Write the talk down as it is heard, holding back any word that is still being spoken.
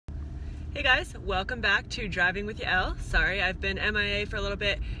Hey guys, welcome back to Driving with Yael. Sorry, I've been MIA for a little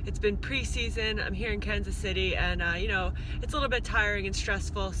bit. It's been preseason. I'm here in Kansas City and it's a little bit tiring and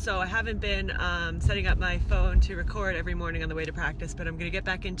stressful, so I haven't been setting up my phone to record every morning on the way to practice, but I'm going to get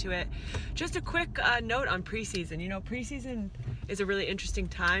back into it. Just a quick note on preseason. Preseason is a really interesting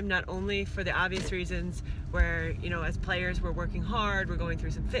time, not only for the obvious reasons where, as players we're working hard, we're going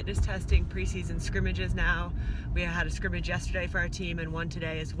through some fitness testing, preseason scrimmages now. We had a scrimmage yesterday for our team and one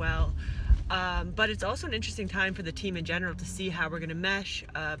today as well. But it's also an interesting time for the team in general to see how we're going to mesh.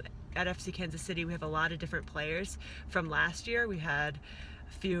 At FC Kansas City, we have a lot of different players from last year. We had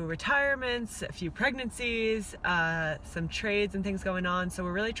a few retirements, a few pregnancies, some trades and things going on. So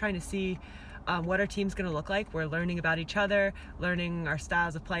we're really trying to see what our team's going to look like. We're learning about each other, learning our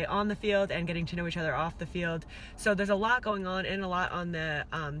styles of play on the field and getting to know each other off the field. So there's a lot going on and a lot on the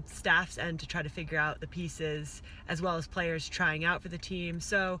staff's end to try to figure out the pieces, as well as players trying out for the team.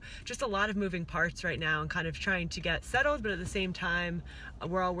 So just a lot of moving parts right now and kind of trying to get settled, but at the same time,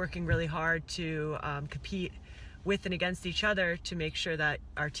 we're all working really hard to compete with and against each other to make sure that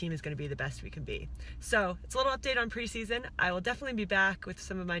our team is going to be the best we can be. So it's a little update on preseason. I will definitely be back with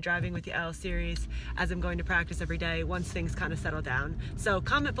some of my Driving with Yael series as I'm going to practice every day once things kind of settle down. So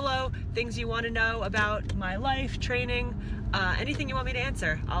comment below things you want to know about my life, training, anything you want me to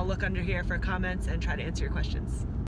answer. I'll look under here for comments and try to answer your questions.